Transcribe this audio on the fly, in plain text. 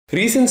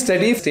Recent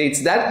study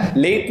states that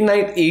late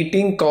night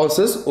eating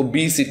causes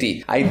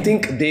obesity. I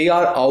think they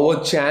are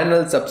our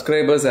channel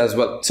subscribers as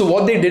well. So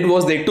what they did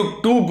was they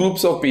took two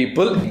groups of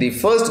people. The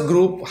first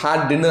group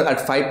had dinner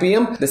at 5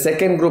 p.m. The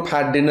second group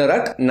had dinner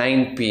at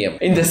 9 p.m.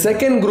 In the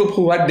second group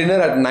who had dinner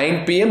at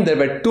 9 p.m. there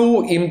were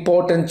two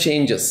important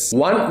changes.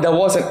 One, there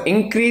was an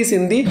increase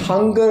in the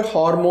hunger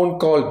hormone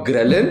called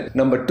ghrelin.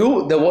 Number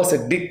two, there was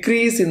a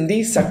decrease in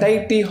the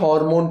satiety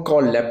hormone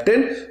called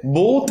leptin.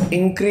 Both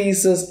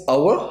increases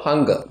our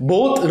hunger.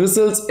 Both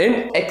results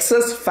in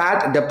excess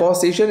fat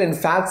deposition in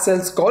fat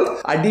cells called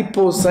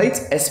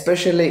adipocytes,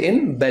 especially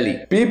in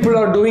belly. People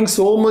are doing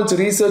so much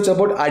research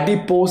about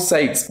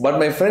adipocytes, but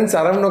my friend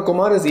Saravana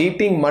Kumar is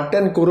eating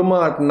mutton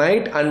kurma at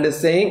night and is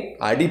saying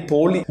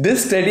adipoli.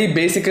 This study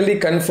basically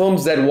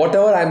confirms that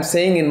whatever I am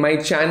saying in my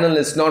channel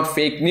is not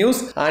fake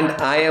news, and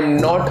I am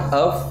not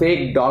a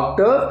fake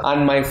doctor,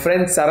 and my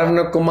friend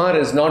Saravana Kumar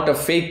is not a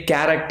fake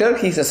character.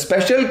 He's a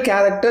special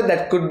character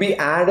that could be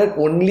added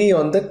only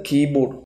on the keyboard.